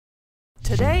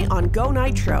Today on Go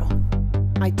Nitro,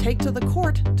 I take to the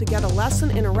court to get a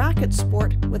lesson in a racket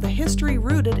sport with a history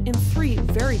rooted in 3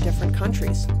 very different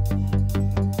countries.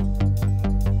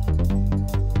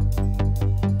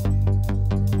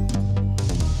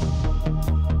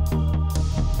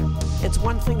 It's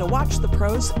one thing to watch the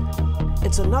pros,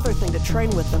 it's another thing to train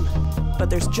with them. But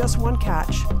there's just one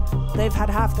catch. They've had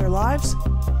half their lives,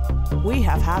 we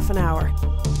have half an hour.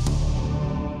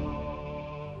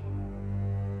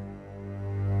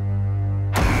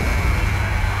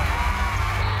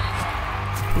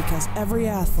 Because every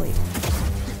athlete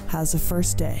has a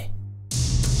first day.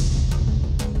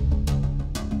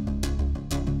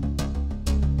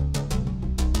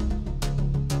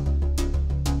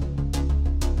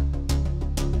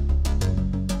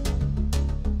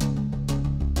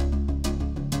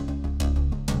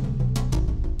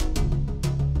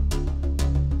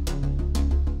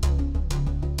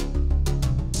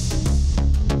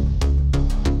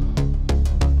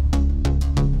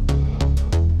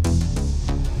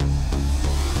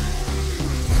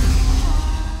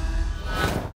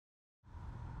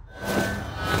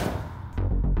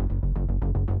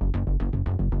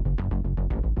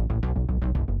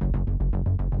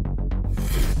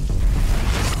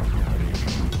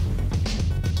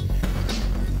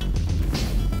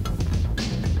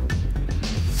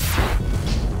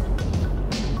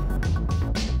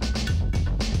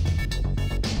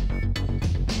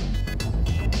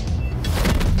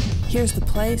 Here's the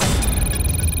place.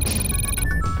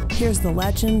 Here's the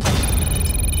legend.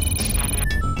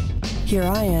 Here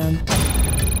I am.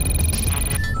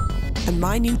 And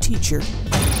my new teacher.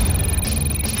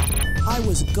 I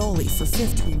was a goalie for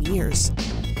 15 years.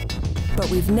 But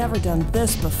we've never done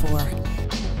this before.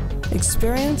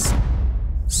 Experience?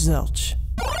 Zilch.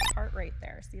 Part right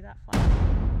there. See that flag?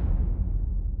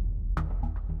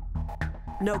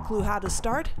 No clue how to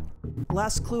start?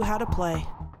 Less clue how to play.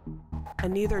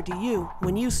 And neither do you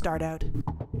when you start out.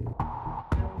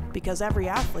 Because every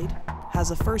athlete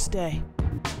has a first day.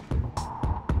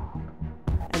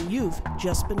 And you've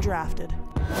just been drafted.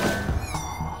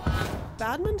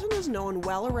 Badminton is known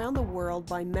well around the world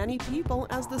by many people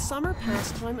as the summer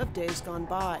pastime of days gone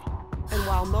by. And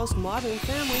while most modern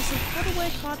families have put away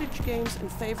cottage games in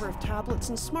favor of tablets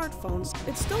and smartphones,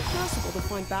 it's still possible to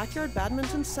find backyard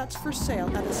badminton sets for sale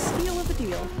at a steal of a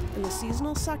deal in the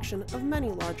seasonal section of many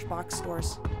large box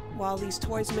stores. While these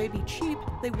toys may be cheap,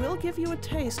 they will give you a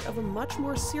taste of a much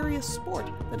more serious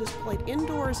sport that is played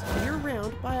indoors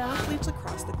year-round by athletes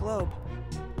across the globe.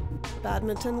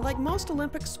 Badminton, like most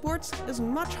Olympic sports, is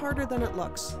much harder than it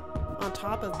looks. On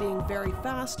top of being very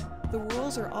fast, the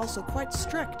rules are also quite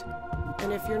strict.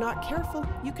 And if you're not careful,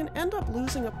 you can end up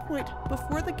losing a point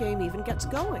before the game even gets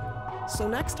going. So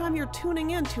next time you're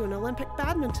tuning in to an Olympic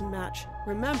badminton match,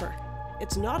 remember,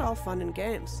 it's not all fun and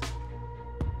games.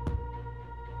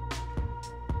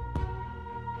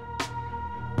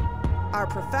 Our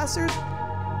professors,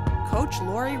 Coach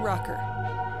Lori Rucker.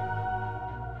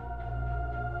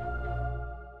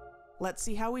 Let's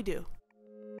see how we do.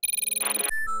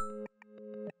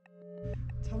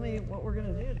 Tell me what we're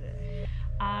gonna do today.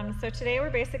 So today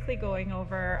we're basically going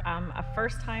over a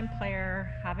first-time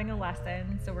player having a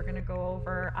lesson. So we're going to go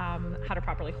over how to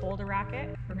properly hold a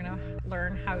racket. We're going to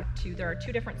learn there are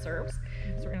 2 different serves.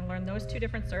 So we're going to learn those 2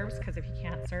 different serves because if you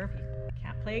can't serve, you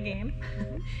can't play a game.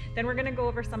 Then we're going to go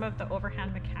over some of the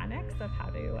overhand mechanics of how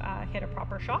to hit a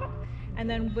proper shot. And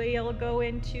then we'll go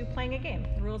into playing a game,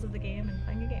 the rules of the game and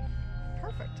playing a game.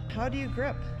 Perfect. How do you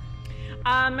grip?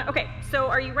 Okay, so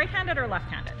are you right-handed or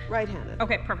left-handed? Right-handed.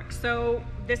 Okay, perfect. So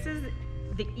this is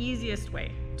the easiest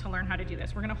way to learn how to do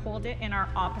this. We're going to hold it in our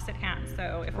opposite hand.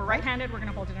 So if we're right-handed, we're going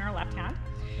to hold it in our left hand.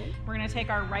 Okay. We're going to take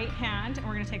our right hand and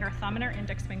we're going to take our thumb and our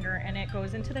index finger and it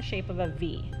goes into the shape of a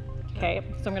V. Okay,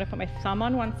 so I'm going to put my thumb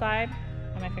on one side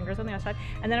and my fingers on the other side.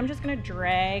 And then I'm just going to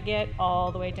drag it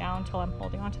all the way down until I'm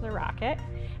holding onto the racket.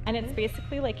 And it's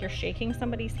basically like you're shaking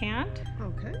somebody's hand.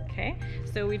 Okay. Okay,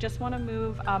 so we just want to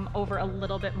move over a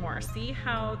little bit more. See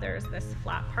how there's this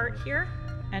flat part here?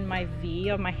 And my V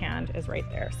of my hand is right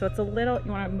there. So it's a little,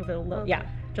 you want to move it a little, yeah,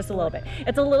 just a little bit.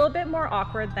 It's a little bit more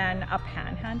awkward than a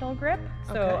panhandle grip.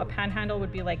 So a panhandle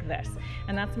would be like this.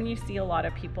 And that's when you see a lot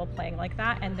of people playing like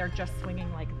that and they're just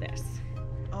swinging like this.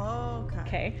 Oh, okay.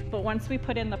 Okay, but once we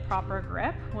put in the proper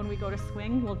grip, when we go to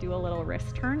swing, we'll do a little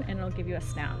wrist turn and it'll give you a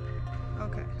snap.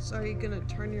 Okay, so are you gonna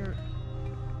turn your,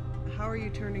 how are you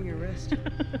turning your wrist?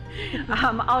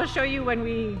 I'll show you when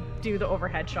we do the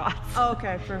overhead shots. Oh,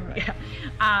 okay, perfect.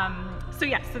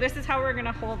 Yeah. So this is how we're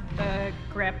gonna hold the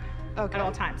grip at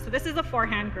all times. So this is a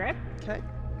forehand grip. Okay.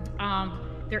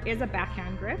 There is a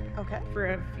backhand grip. Okay. For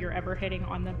if you're ever hitting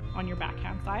on your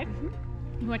backhand side.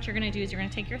 what you're gonna do is you're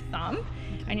gonna take your thumb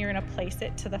and you're gonna place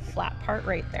it to the flat part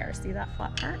right there. See that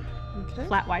flat part? Okay.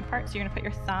 Flat wide part. So you're gonna put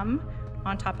your thumb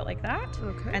on top of it like that.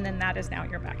 Okay. And then that is now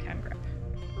your backhand grip.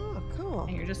 Oh, cool.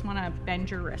 And you just wanna bend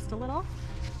your wrist a little.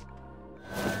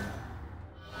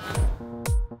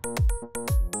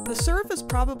 The serve is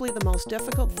probably the most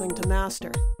difficult thing to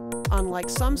master. Unlike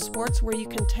some sports where you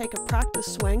can take a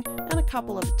practice swing and a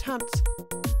couple of attempts.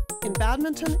 In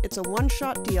badminton, it's a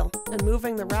one-shot deal, and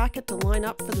moving the racket to line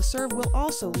up for the serve will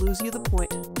also lose you the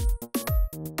point.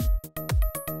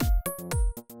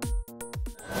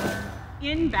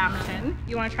 In badminton,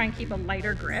 you want to try and keep a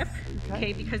lighter grip,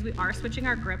 Okay. because we are switching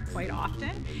our grip quite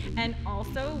often. And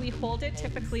also, we hold it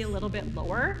typically a little bit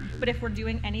lower, but if we're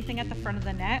doing anything at the front of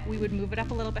the net, we would move it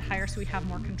up a little bit higher so we have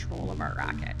more control of our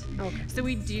racket. Okay. So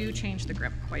we do change the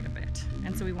grip quite a bit,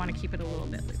 and so we want to keep it a little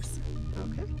bit loose.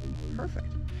 Okay, perfect.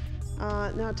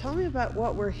 Now tell me about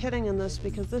what we're hitting in this,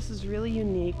 because this is really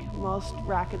unique. Most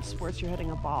racket sports you're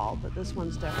hitting a ball, but this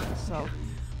one's different. So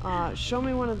show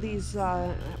me one of these,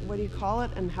 what do you call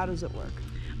it, and how does it work?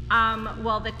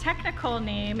 Well, the technical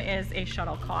name is a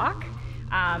shuttlecock.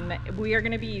 We are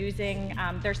going to be using,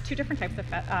 there's two different types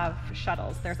of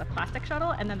shuttles. There's a plastic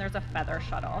shuttle and then there's a feather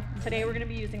shuttle. Today we're going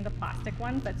to be using the plastic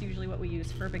ones. That's usually what we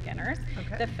use for beginners.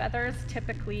 Okay. The feathers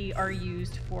typically are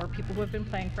used for people who have been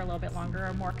playing for a little bit longer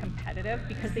or more competitive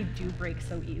because they do break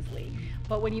so easily.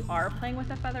 But when you are playing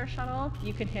with a feather shuttle,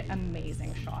 you can hit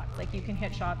amazing shots. Like you can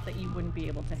hit shots that you wouldn't be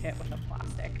able to hit with a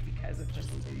plastic because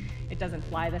it doesn't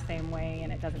fly the same way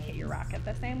and it doesn't hit your racket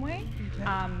the same way.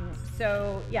 Okay.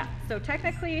 So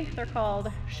technically they're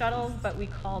called shuttles, but we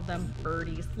call them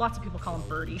birdies. Lots of people call them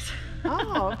birdies.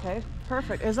 Oh, okay,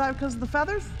 perfect. Is that because of the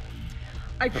feathers?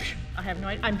 I have no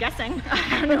idea. I'm guessing. I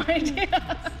have no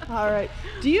idea. All right.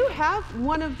 Do you have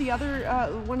one of the other,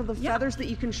 one of the Yeah. feathers that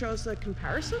you can show us a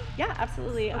comparison? Yeah,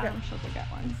 absolutely. Okay. She'll go get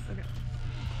one. Okay.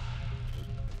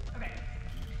 Okay.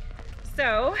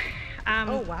 So,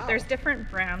 Oh, wow. there's different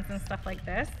brands and stuff like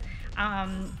this.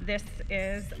 This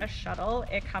is a shuttle.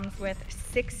 It comes with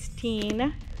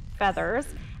 16 feathers,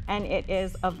 and it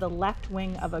is of the left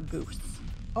wing of a goose.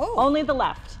 Oh. Only the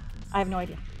left. I have no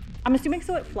idea. I'm assuming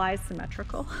so it flies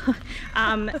symmetrical.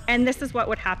 And this is what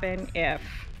would happen if,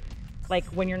 like,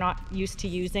 when you're not used to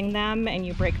using them and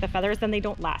you break the feathers, then they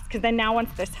don't last. Because then now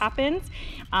once this happens,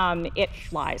 it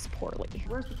flies poorly.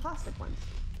 Where's the plastic ones?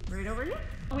 Right over here.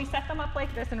 We set them up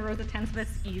like this in rows of 10 so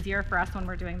that's easier for us when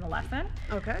we're doing the lesson.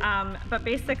 Okay. But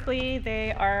basically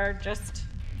they are just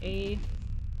a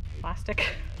plastic,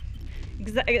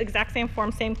 exact same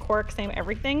form, same cork, same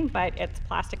everything, but it's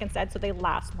plastic instead so they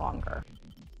last longer.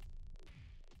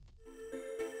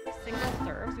 Single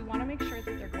serves, we want to make sure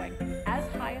that they're going as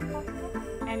high as possible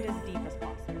and as deep as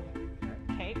possible.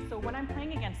 Okay, so when I'm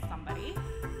playing against somebody,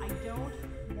 I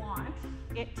don't want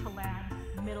it to land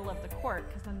middle of the court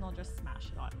because then they'll just smash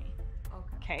it on me.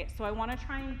 Okay, so I want to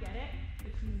try and get it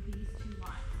between these two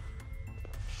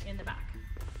lines in the back.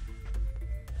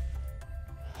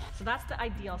 So that's the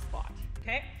ideal spot.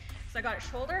 Okay, so I got it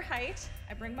shoulder height.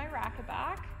 I bring my racket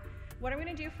back. What I'm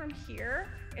going to do from here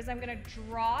is I'm going to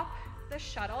drop the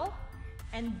shuttle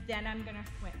and then I'm going to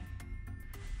swing.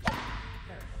 There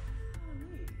we go. Oh,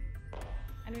 neat.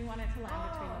 And we want it to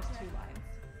land between those two lines.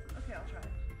 Okay, I'll try.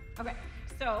 Okay,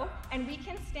 so, and we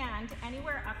can stand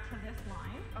anywhere up to this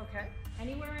line, Okay.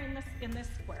 anywhere in this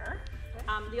square.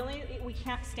 We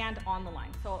can't stand on the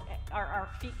line, so our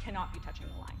feet cannot be touching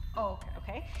the line. Oh, okay.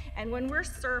 Okay, and when we're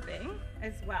serving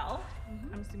as well,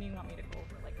 I'm assuming you want me to go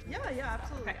over like. Yeah,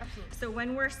 absolutely, Okay. absolutely. So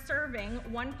when we're serving,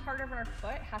 one part of our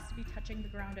foot has to be touching the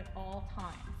ground at all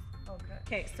times. Okay.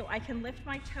 Okay, so I can lift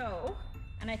my toe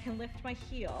and I can lift my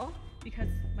heel because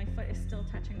my foot is still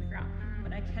touching the ground,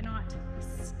 but I cannot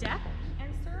step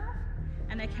and serve,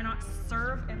 and I cannot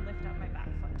serve and lift up my back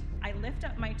foot. I lift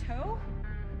up my toe,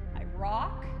 I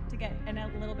rock to get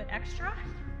a little bit extra,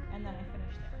 and then I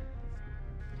finish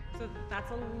there. So that's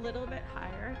a little bit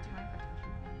higher. Do you mind if I touch your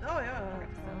hand? Oh, yeah.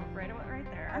 Okay, so right about right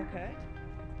there. Okay.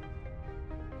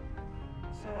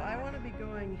 So I want to be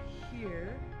going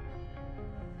here.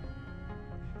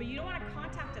 But you don't want to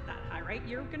contact it that high, right?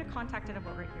 You're going to contact it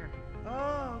about right here.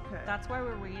 Oh, okay. That's why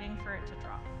we're waiting for it to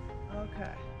drop.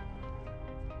 Okay.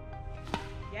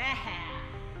 Yeah.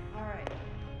 All right.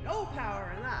 No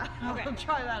power in that. Okay. I'll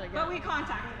try that again. But we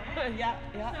contacted it. Yeah,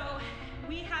 yeah. So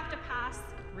we have to pass,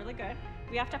 really good,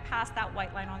 we have to pass that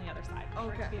white line on the other side.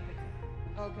 For it to Okay. be a good thing.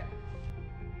 Okay.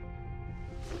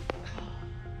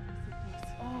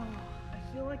 Oh,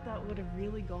 I feel like that would have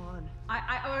really gone.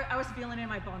 I was feeling it in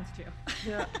my bones too.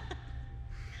 Yeah.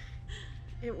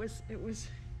 It was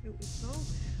so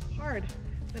hard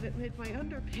that it made my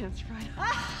underpants ride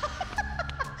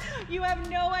off. You have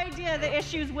no idea the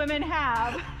issues women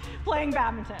have playing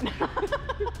badminton.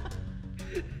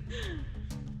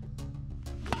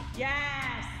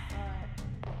 Yes.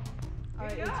 All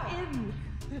right, it's in.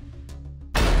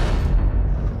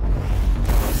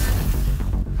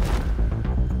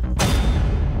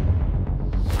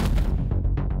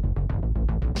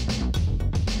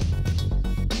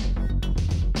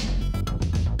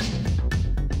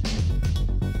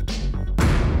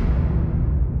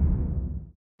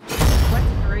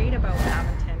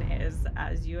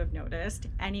 As you have noticed,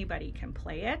 anybody can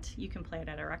play it. You can play it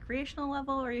at a recreational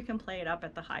level, or you can play it up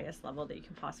at the highest level that you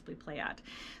can possibly play at.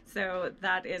 So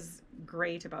that is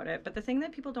great about it. But the thing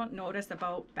that people don't notice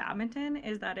about badminton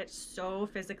is that it's so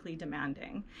physically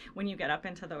demanding when you get up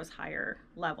into those higher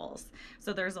levels.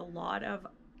 So there's a lot of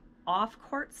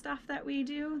off-court stuff that we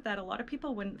do that a lot of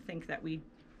people wouldn't think that we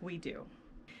do.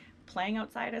 Playing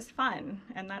outside is fun,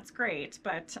 and that's great,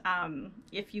 but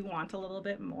if you want a little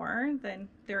bit more, then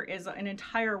there is an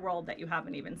entire world that you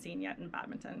haven't even seen yet in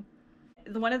badminton.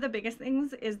 One of the biggest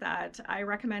things is that I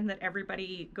recommend that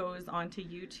everybody goes onto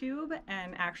YouTube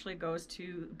and actually goes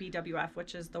to BWF,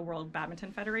 which is the World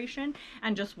Badminton Federation,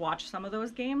 and just watch some of those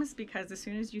games, because as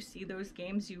soon as you see those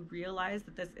games, you realize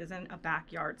that this isn't a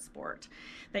backyard sport,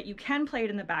 that you can play it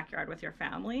in the backyard with your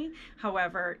family.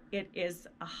 However, it is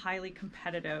a highly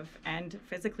competitive and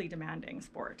physically demanding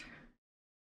sport.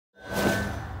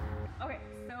 Okay,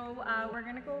 so we're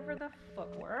gonna go over the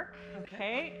footwork.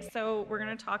 Okay, so we're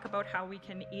gonna talk about how we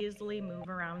can easily move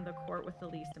around the court with the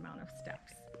least amount of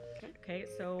steps. Okay,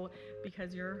 so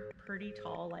because you're pretty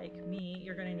tall like me,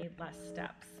 you're gonna need less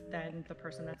steps than the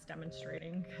person that's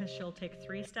demonstrating, because she'll take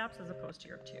 3 steps as opposed to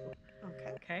your 2.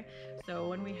 Okay, so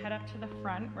when we head up to the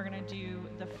front, we're gonna do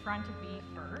the front V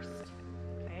first.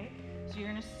 Okay, so you're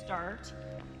gonna start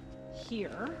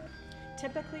here.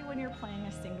 Typically when you're playing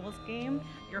a singles game,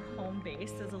 your home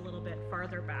base is a little bit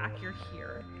farther back, you're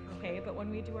here, okay? But when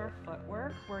we do our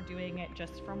footwork, we're doing it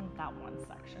just from that one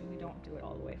section. We don't do it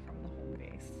all the way from the home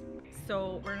base.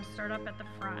 So we're gonna start up at the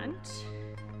front,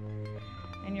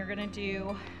 and you're gonna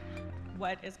do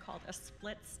what is called a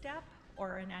split step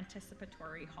or an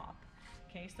anticipatory hop.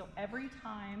 Okay, so every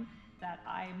time that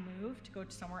I move to go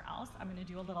to somewhere else, I'm gonna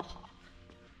do a little hop.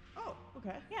 Oh,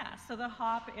 okay. Yeah, so the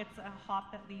hop, it's a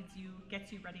hop that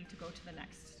gets you ready to go to the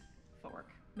next footwork,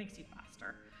 makes you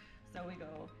faster. So we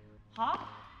go hop,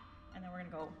 and then we're gonna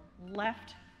go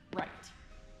left, right.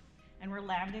 And we're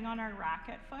landing on our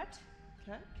racket foot.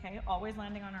 Okay, always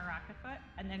landing on our racket foot,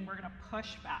 and then we're gonna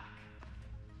push back,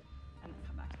 and then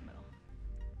come back to the middle.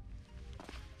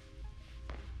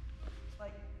 It's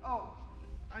like, oh,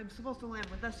 I'm supposed to land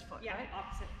with this foot, yeah, right?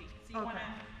 Opposite feet. So you wanna,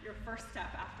 your first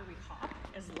step after we hop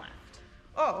is left.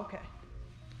 Oh, okay.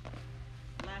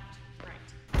 Left,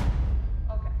 right.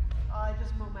 Okay.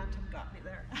 Just momentum got me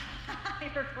there.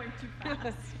 You're going too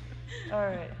fast. All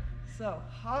right. So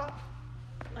hop,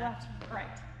 Left,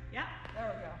 right. Yeah.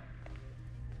 there we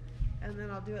go. And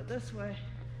then I'll do it this way.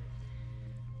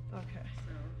 Okay.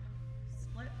 So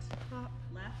split, Hop.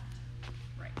 left,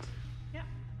 right. Yeah.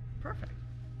 Perfect.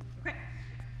 Okay.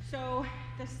 So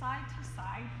the side to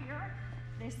side here,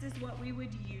 this is what we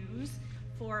would use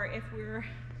for if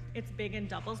it's big in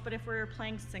doubles, but if we're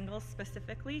playing singles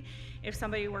specifically, if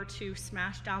somebody were to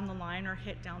smash down the line or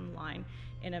hit down the line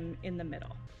in the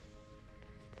middle.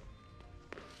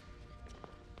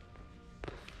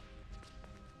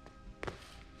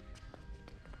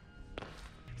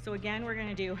 So again, we're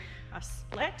gonna do a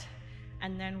split,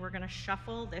 and then we're gonna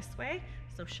shuffle this way.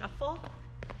 So shuffle,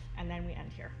 and then we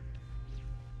end here.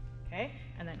 Okay,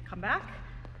 and then come back.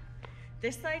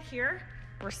 This side here,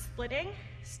 we're splitting,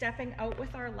 stepping out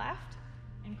with our left,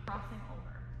 and crossing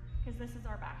over, because this is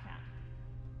our backhand.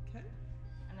 Okay.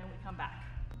 And then we come back.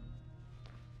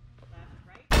 Left,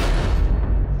 right.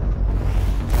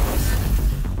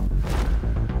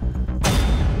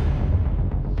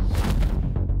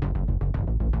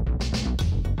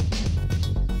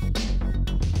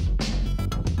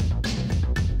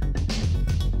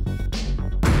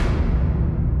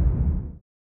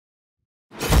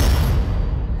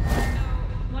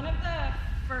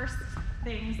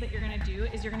 Things that you're going to do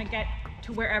is you're going to get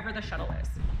to wherever the shuttle is.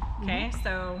 Okay,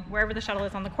 so wherever the shuttle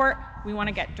is on the court, we want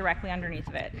to get directly underneath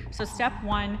of it. So step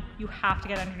 1, you have to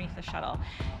get underneath the shuttle.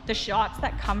 The shots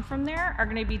that come from there are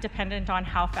going to be dependent on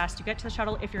how fast you get to the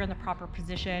shuttle, if you're in the proper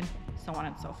position, so on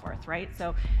and so forth, right?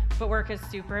 So footwork is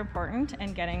super important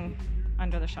and getting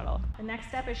under the shuttle. The next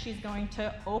step is she's going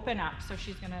to open up. So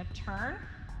she's going to turn,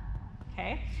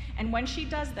 okay? And when she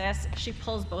does this, she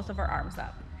pulls both of her arms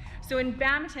up. So in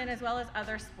badminton, as well as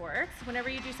other sports, whenever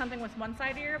you do something with one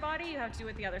side of your body, you have to do it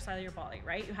with the other side of your body,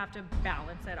 right? You have to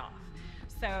balance it off.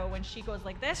 So when she goes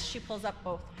like this, she pulls up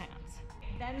both hands.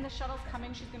 Then the shuttle's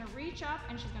coming, she's gonna reach up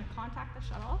and she's gonna contact the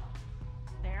shuttle.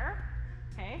 There,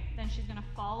 okay? Then she's gonna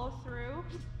follow through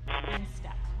and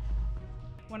step.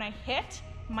 When I hit,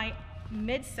 my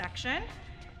midsection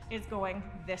is going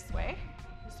this way.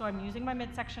 So I'm using my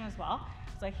midsection as well.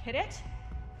 So I hit it,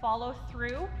 follow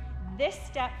through. This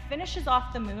step finishes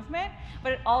off the movement,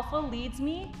 but it also leads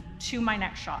me to my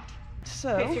next shot. So,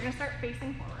 okay, so you're gonna start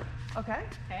facing forward. Okay.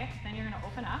 Okay, then you're gonna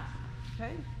open up.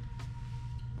 Okay.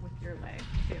 With your leg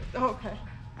too. Oh, okay.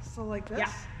 So like this?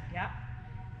 Yeah, yeah.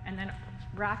 And then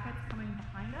rackets coming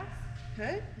behind us.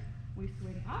 Okay. We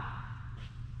swing up.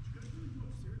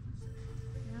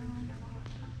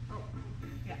 Oh,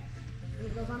 yeah. And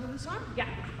it goes onto this arm? Yeah.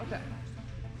 Okay.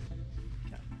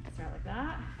 Start like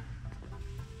that.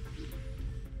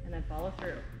 And then follow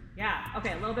through. Yeah,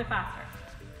 okay, a little bit faster.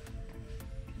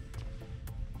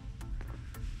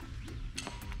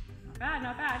 Not bad,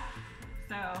 not bad.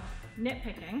 So,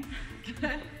 nitpicking. You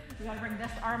gotta bring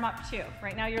this arm up too.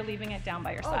 Right now you're leaving it down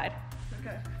by your side.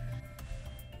 Okay.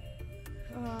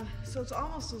 So it's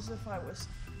almost as if I was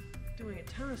doing a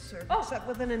tennis serve, except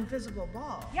with an invisible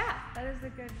ball. Yeah, that is a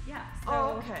good, yeah. So,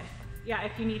 oh, okay. Yeah,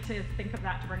 if you need to think of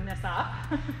that to bring this up.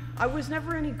 I was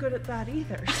never any good at that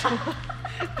either, so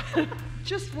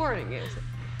just warning you.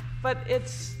 But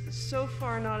it's so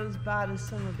far not as bad as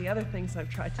some of the other things I've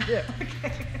tried to do.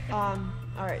 Okay. All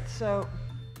right, so.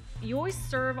 You always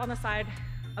serve on the side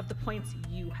of the points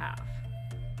you have,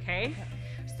 okay?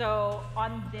 So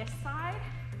on this side,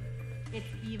 it's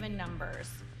even numbers.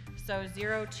 So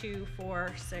 0, 2,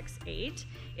 4, 6, 8.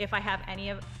 If I have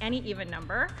any even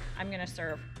number, I'm gonna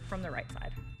serve from the right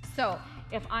side. So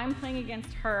if I'm playing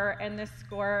against her and the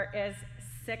score is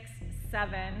 6,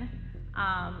 7,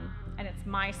 and it's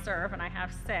my serve and I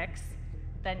have 6,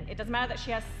 then it doesn't matter that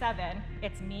she has 7,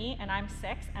 it's me and I'm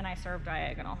 6 and I serve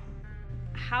diagonal.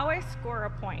 How I score a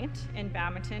point in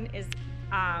badminton is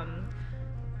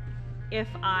if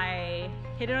I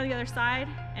hit it on the other side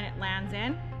and it lands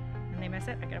in and they miss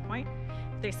it, I get a point.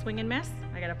 If they swing and miss,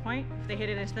 I get a point. If they hit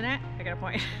it into the net, I get a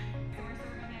point. So we're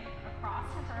serving it across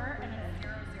to her and then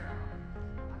 0, 0.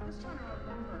 I'm just trying to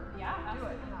remember. Yeah, how to do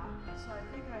it absolutely. now. So I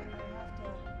think I have to.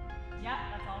 Yeah,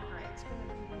 that's all great. It's gonna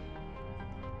be.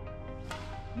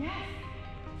 Yes.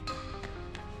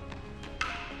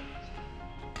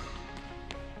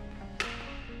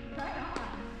 Right on.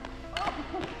 Oh.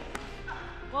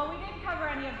 Well, we didn't cover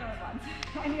any of those ones,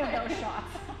 any of those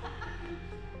shots.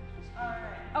 All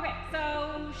right. Okay,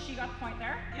 so she got the point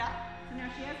there. Yeah. So now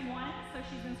she has 1, so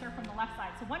she's gonna serve from the left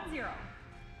side. So 1, 0.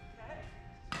 Okay.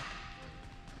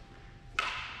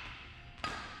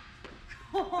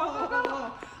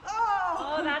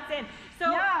 Oh, that's in.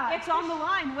 So yeah, it's on the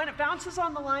line. When it bounces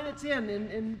on the line, it's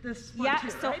in this one too,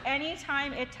 so right?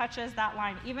 anytime it touches that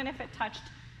line, even if it touched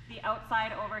the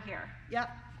outside over here, Yeah.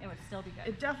 it would still be good.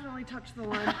 It definitely touched the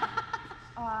line.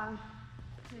 There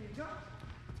you go.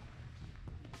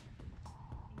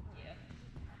 Yeah.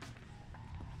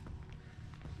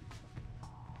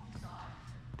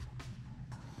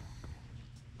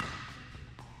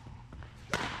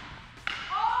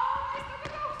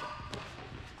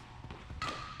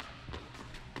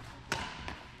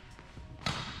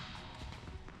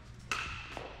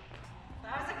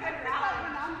 That was a good rally.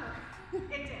 It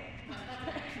did.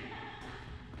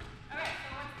 Okay, so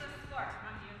what's the score? On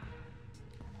you.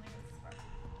 Emily, what's the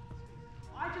score?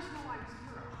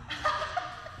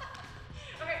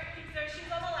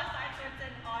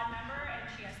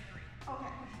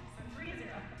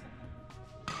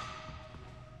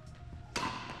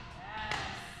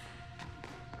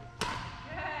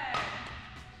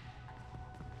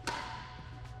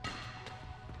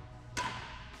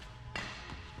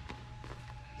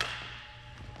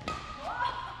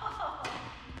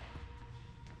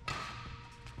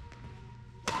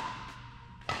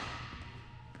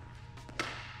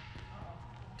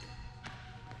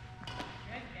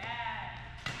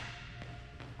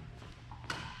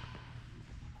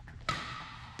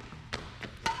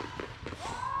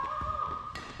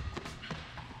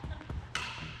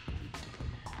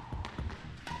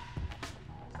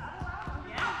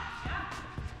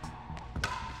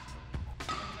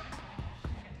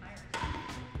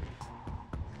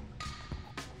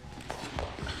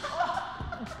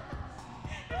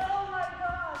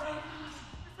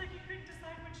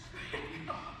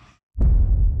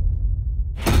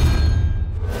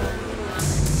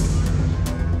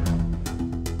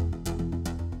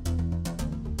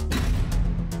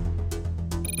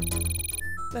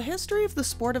 The history of the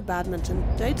sport of badminton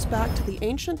dates back to the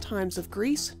ancient times of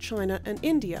Greece, China, and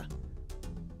India,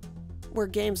 where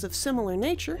games of similar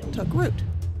nature took root.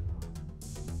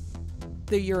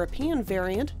 The European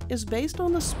variant is based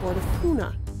on the sport of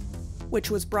Puna,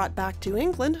 which was brought back to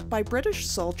England by British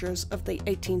soldiers of the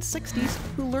 1860s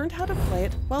who learned how to play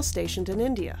it while stationed in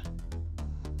India.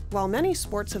 While many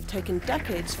sports have taken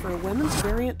decades for a women's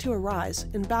variant to arise,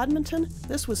 in badminton,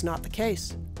 this was not the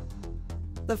case.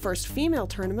 The first female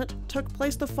tournament took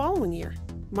place the following year,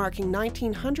 marking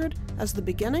 1900 as the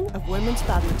beginning of women's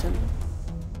badminton.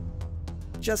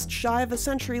 Just shy of a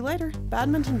century later,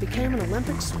 badminton became an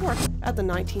Olympic sport at the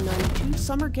 1992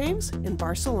 Summer Games in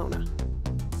Barcelona.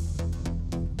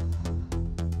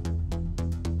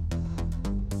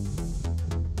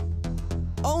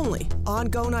 Only on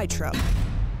Go Nitro.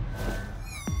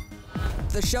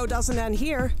 The show doesn't end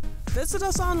here. Visit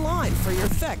us online for your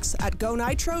fix at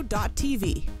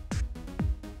gonitro.tv.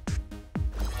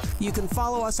 You can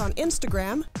follow us on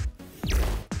Instagram,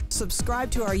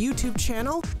 subscribe to our YouTube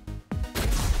channel,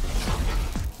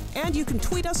 and you can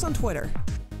tweet us on Twitter.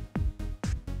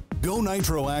 Go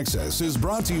Nitro Access is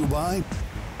brought to you by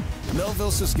Melville,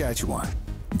 Saskatchewan.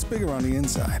 It's bigger on the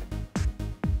inside.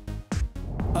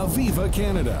 Aviva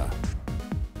Canada.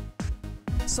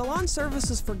 Salon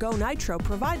services for Go Nitro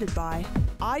provided by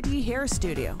ID Hair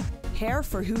Studio. Hair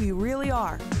for who you really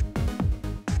are.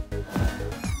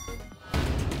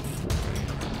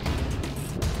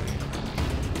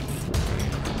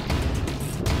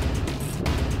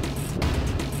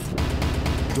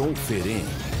 Don't fit in.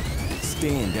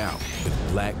 Stand out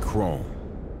with black chrome.